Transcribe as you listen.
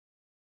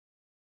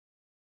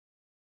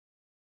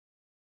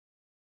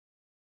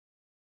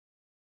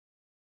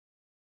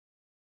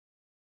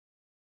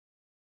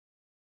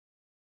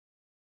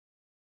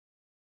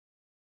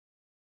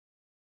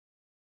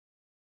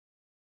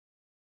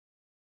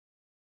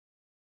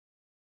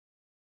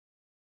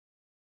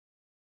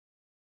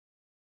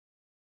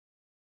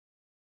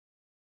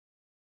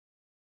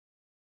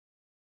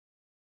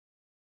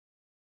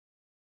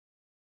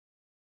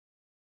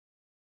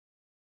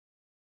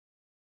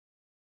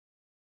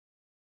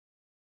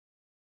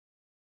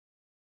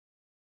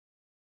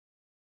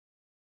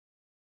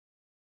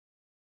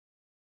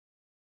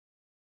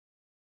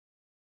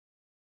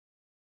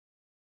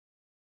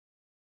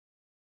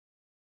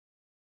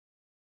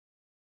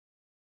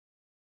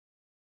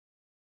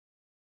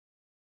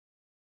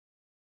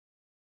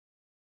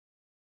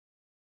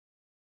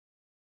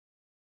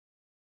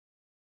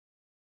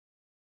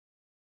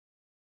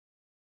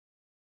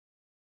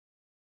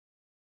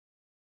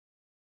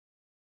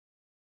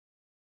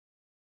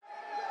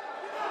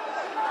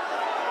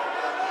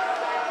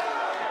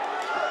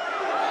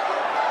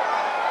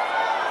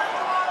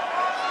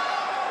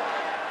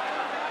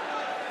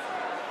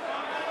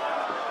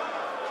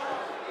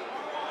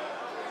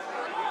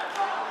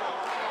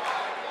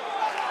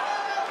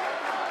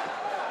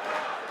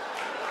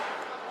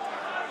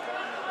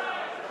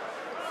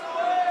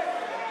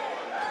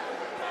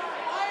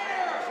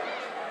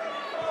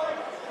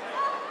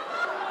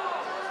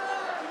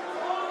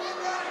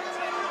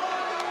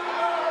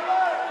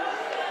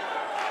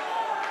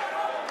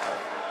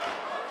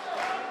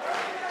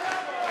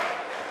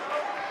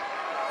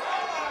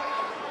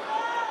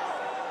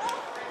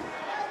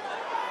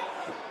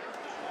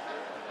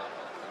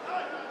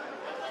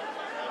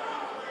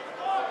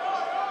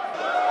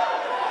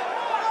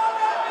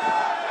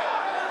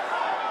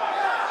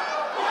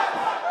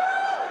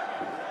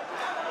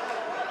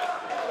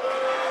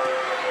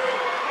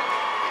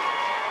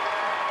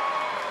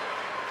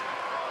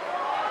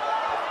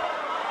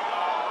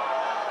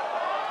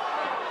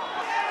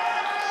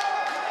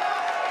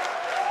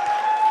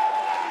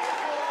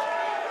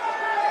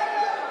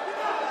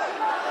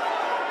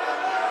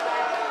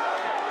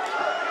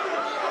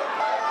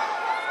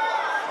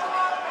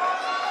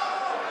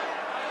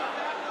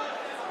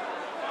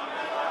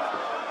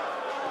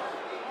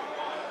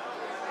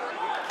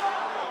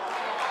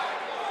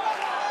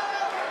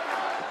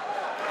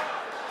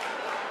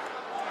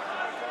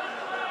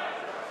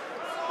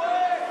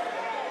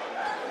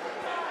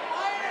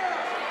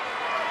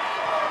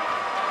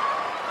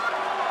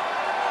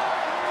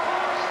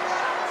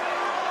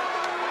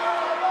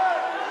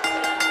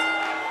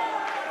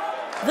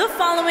The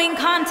following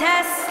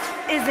contest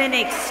is an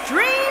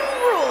Extreme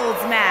Rules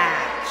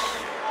match.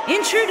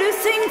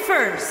 Introducing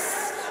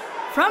first,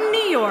 from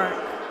New York,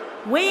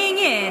 weighing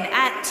in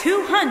at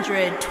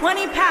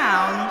 220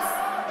 pounds,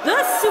 the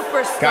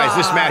Superstar. Guys,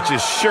 this match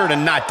is sure to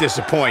not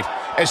disappoint,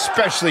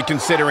 especially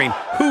considering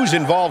who's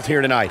involved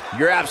here tonight.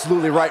 You're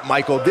absolutely right,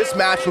 Michael. This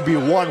match will be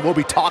one we'll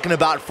be talking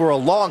about for a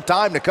long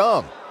time to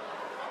come.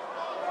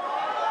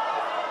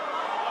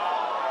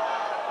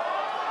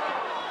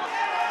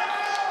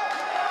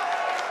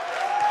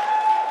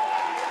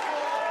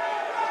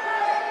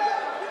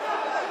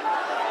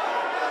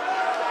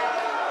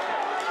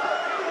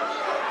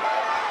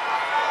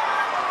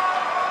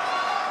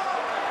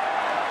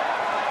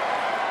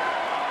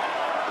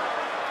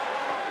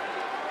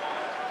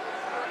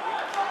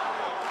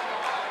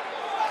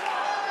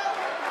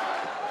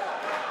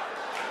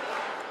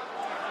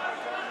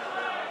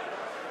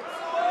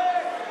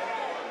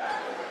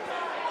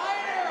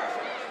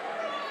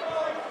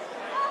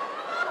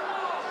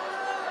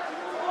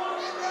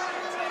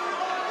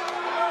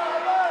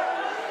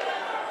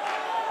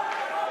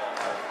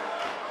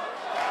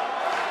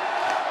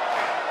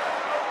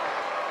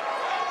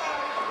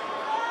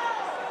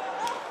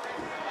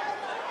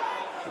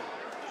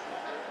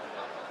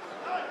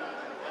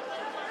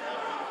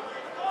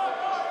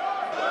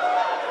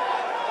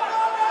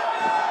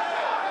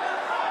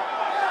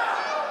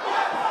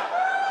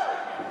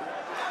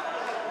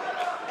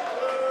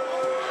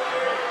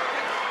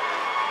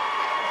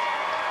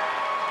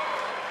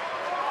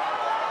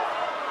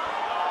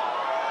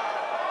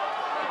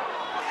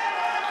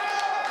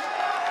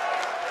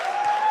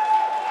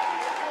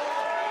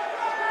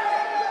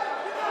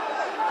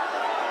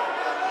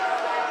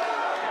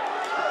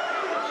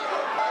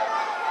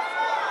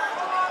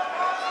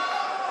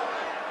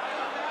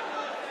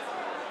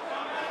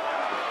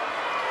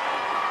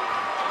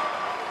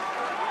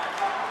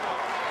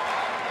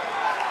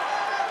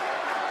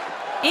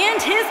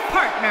 And his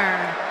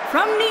partner,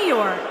 from New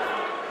York,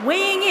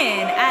 weighing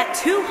in at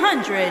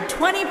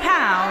 220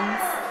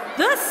 pounds,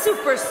 the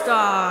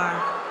Superstar.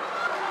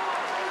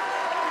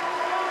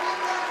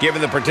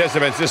 Given the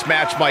participants, this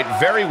match might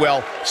very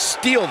well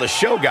steal the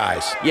show,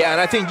 guys. Yeah, and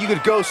I think you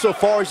could go so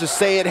far as to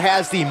say it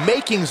has the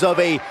makings of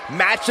a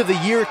Match of the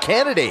Year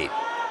candidate.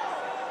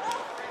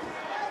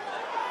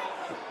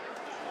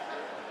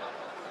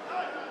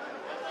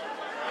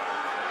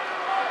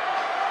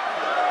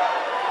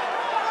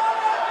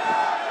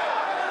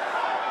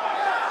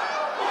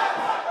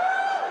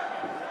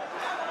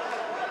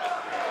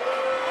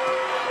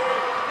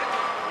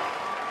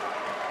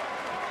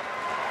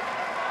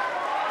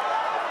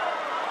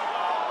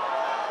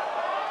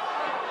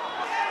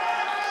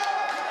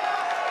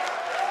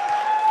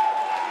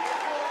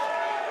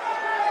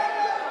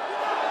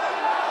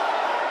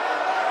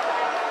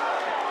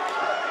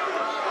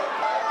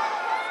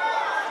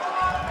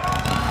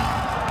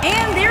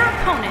 And their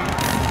opponent,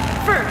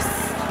 first,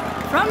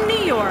 from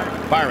New York,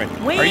 Byron,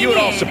 are you at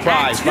all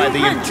surprised by the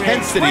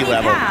intensity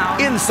level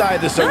inside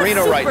this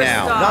arena right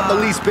now? Not in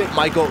the least bit,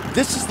 Michael.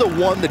 This is the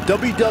one the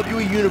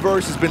WWE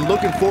Universe has been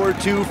looking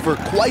forward to for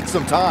quite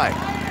some time.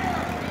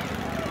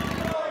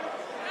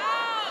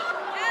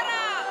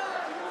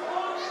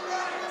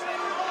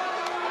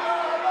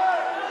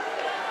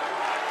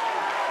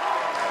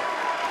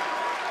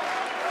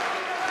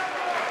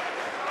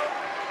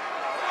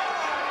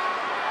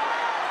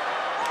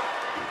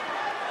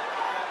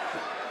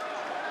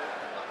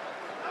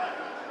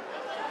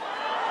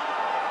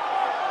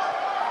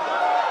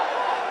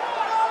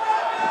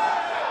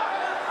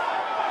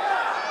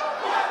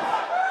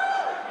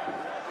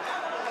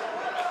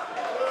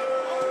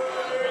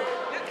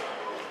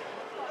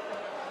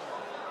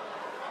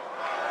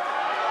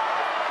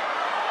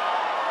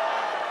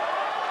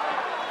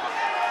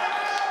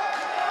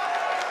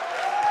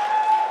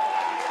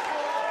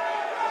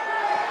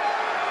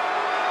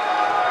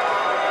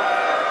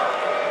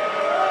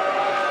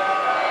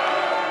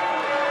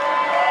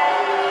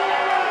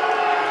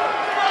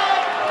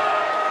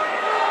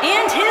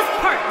 and his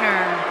partner,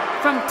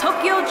 from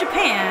Tokyo,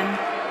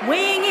 Japan,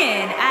 weighing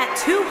in at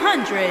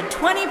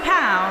 220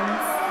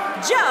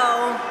 pounds,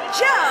 Joe.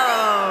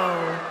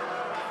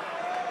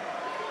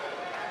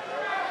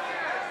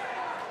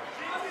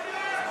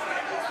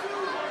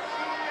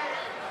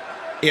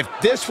 If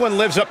this one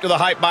lives up to the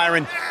hype,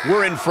 Byron,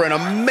 we're in for an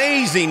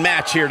amazing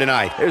match here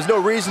tonight. There's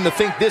no reason to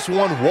think this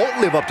one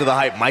won't live up to the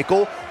hype,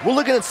 Michael. We're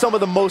looking at some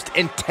of the most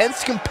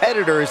intense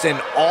competitors in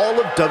all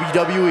of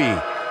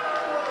WWE.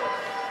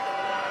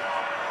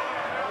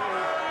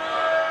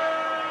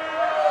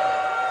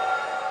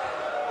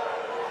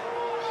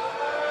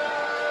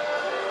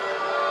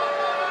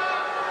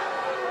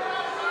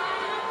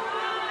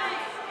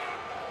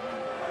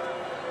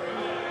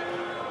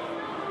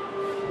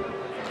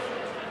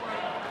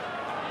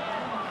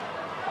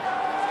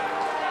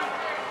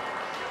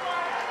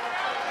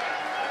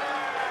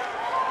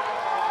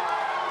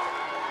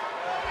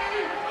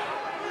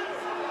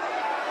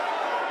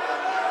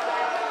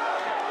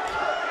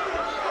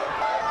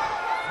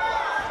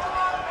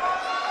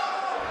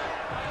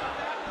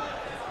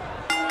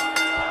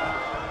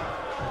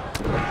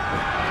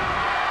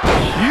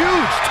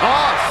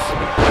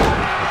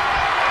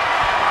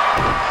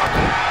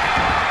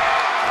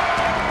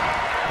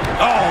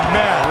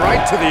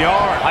 Right to the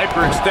arm.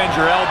 Hyperextend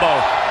your elbow.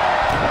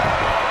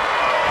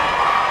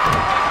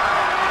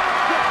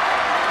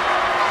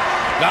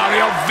 Now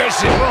the old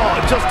vicious. Oh,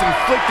 just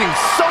inflicting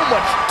so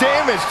much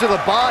damage to the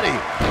body.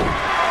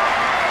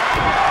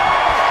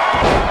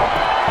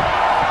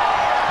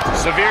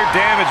 Severe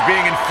damage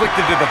being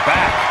inflicted to the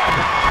back.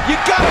 You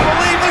gotta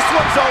believe this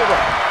one's over.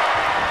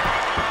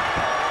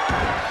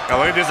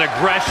 Oh, look at this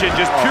aggression,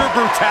 just pure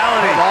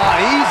brutality. Come on,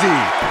 easy.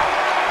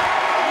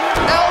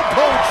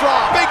 Elbow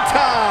drop, Big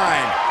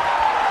time.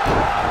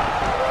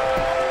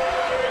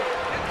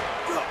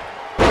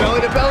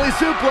 belly-to-belly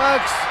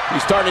suplex.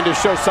 He's starting to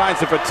show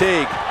signs of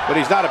fatigue, but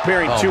he's not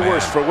appearing too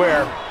worse for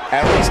wear.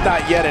 At least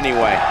not yet,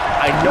 anyway.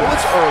 I know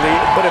it's early,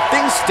 but if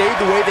things stay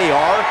the way they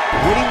are,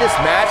 winning this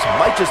match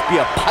might just be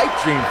a pipe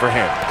dream for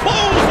him.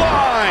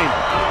 Clothesline.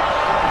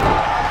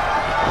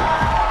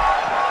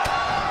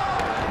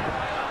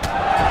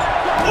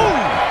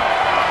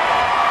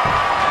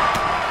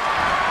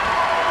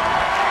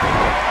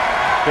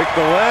 Pick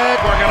the leg,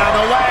 Working on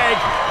the leg.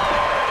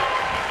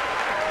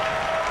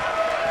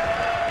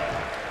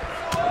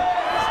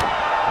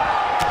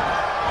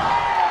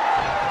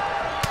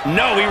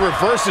 No, he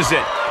reverses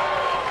it.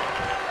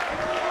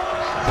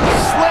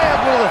 slam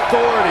with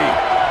authority.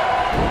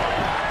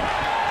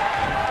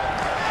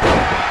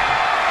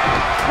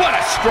 What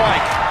a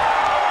strike.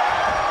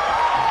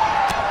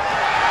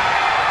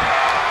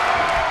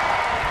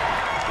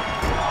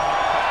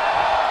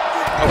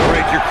 I'll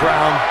break your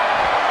crown.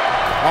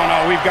 Oh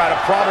no, we've got a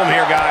problem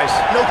here, guys.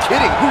 No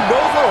kidding, who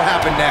knows what'll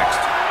happen next?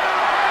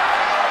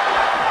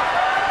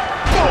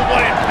 Oh,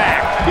 what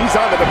impact. He's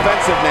on the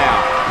defensive now.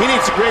 He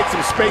needs to create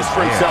some space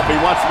for himself if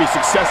he wants to be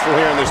successful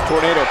here in this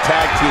Tornado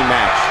Tag Team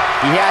match.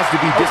 He has to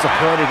be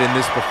disappointed in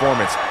this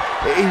performance.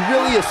 He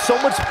really is so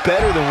much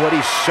better than what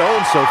he's shown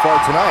so far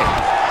tonight.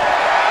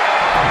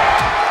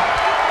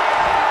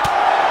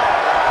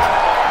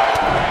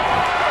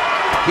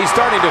 He's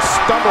starting to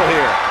stumble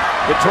here.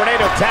 The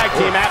Tornado Tag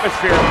Team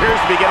atmosphere appears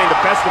to be getting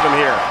the best of him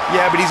here.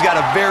 Yeah, but he's got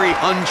a very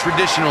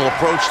untraditional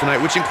approach tonight,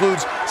 which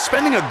includes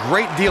spending a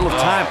great deal of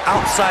time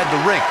outside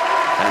the ring.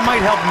 That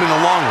might help him in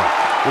the long run.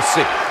 We'll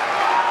see.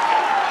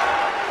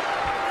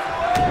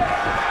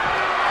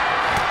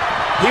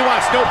 He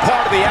wants no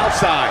part of the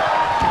outside.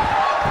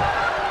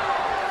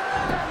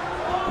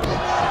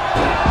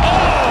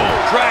 Oh,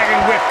 Dragon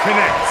Whip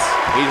connects.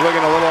 He's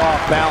looking a little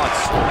off balance.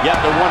 You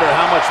have to wonder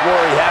how much more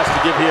he has to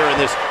give here in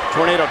this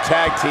Tornado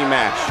Tag Team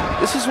match.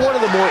 This is one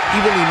of the more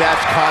evenly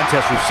matched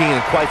contests we've seen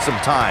in quite some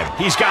time.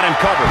 He's got him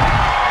covered.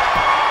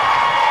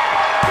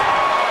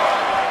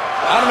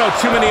 I don't know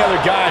too many other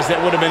guys that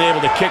would have been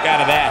able to kick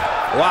out of that.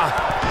 Wow,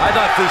 I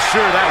thought for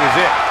sure that was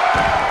it.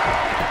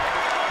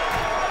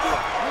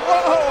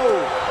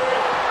 Whoa!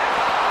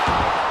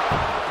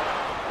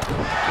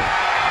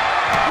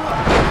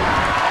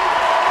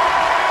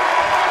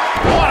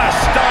 What a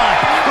stop.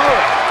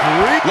 Good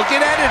grief.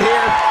 Looking at it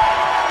here.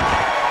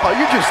 Oh,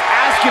 you're just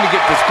asking to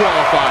get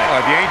disqualified.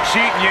 Well, if you ain't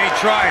cheating, you ain't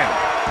trying.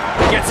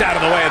 Gets out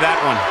of the way of that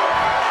one.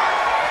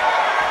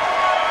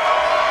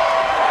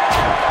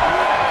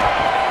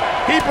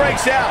 He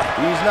breaks out.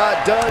 He's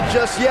not done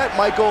just yet,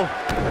 Michael.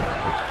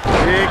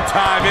 Big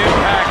time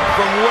impact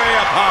from way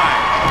up high.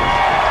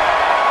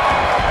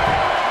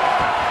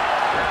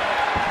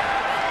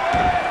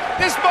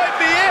 This might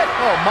be it.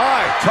 Oh,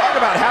 my. Talk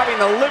about having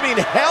the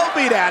living hell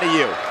beat out of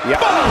you. Yep.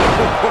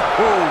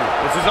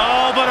 This is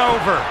all but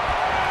over.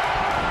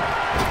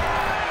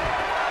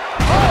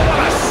 Oh,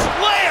 what a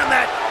slam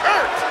that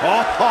hurt.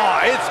 Oh,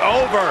 it's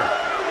over.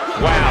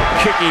 Wow,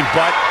 kicking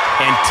butt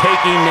and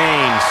taking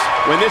names.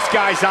 When this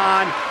guy's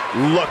on,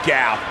 look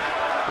out.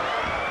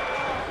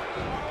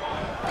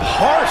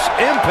 Harsh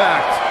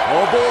impact.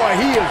 Oh, boy,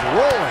 he is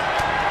rolling.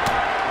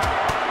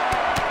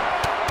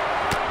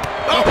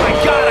 Oh, my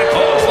God, a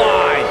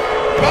clothesline.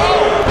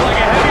 Oh,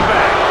 like a heavy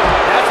bag.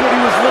 That's what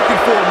he was looking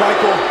for,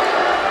 Michael.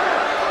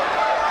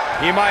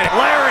 He might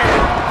lariat.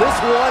 This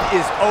one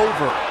is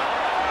over.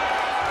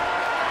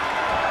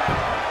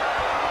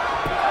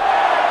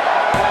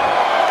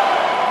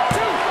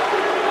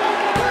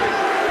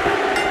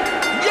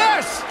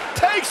 Yes,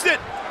 takes it.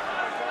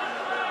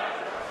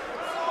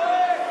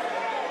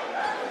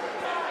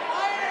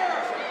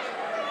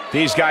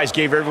 These guys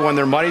gave everyone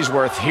their money's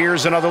worth.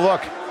 Here's another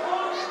look.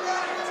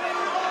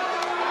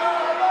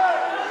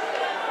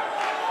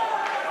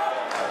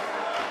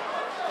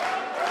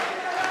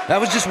 That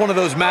was just one of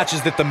those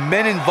matches that the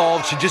men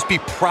involved should just be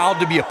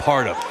proud to be a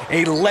part of.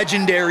 A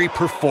legendary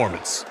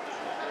performance.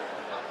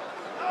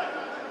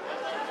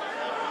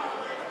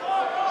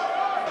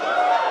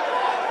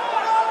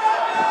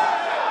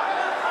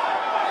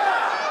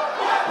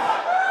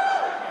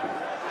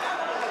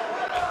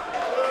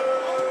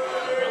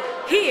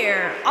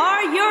 Here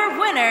are your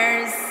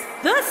winners,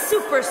 the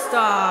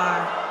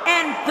Superstar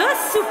and the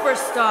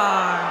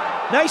Superstar.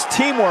 Nice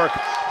teamwork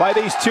by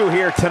these two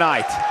here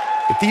tonight.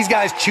 If these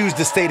guys choose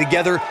to stay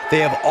together, they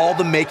have all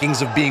the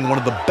makings of being one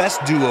of the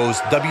best duos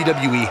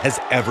WWE has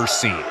ever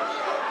seen.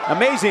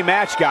 Amazing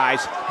match,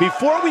 guys.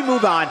 Before we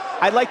move on,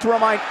 I'd like to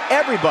remind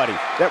everybody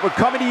that we're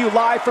coming to you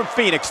live from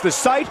Phoenix, the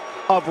site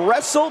of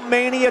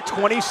WrestleMania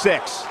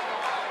 26.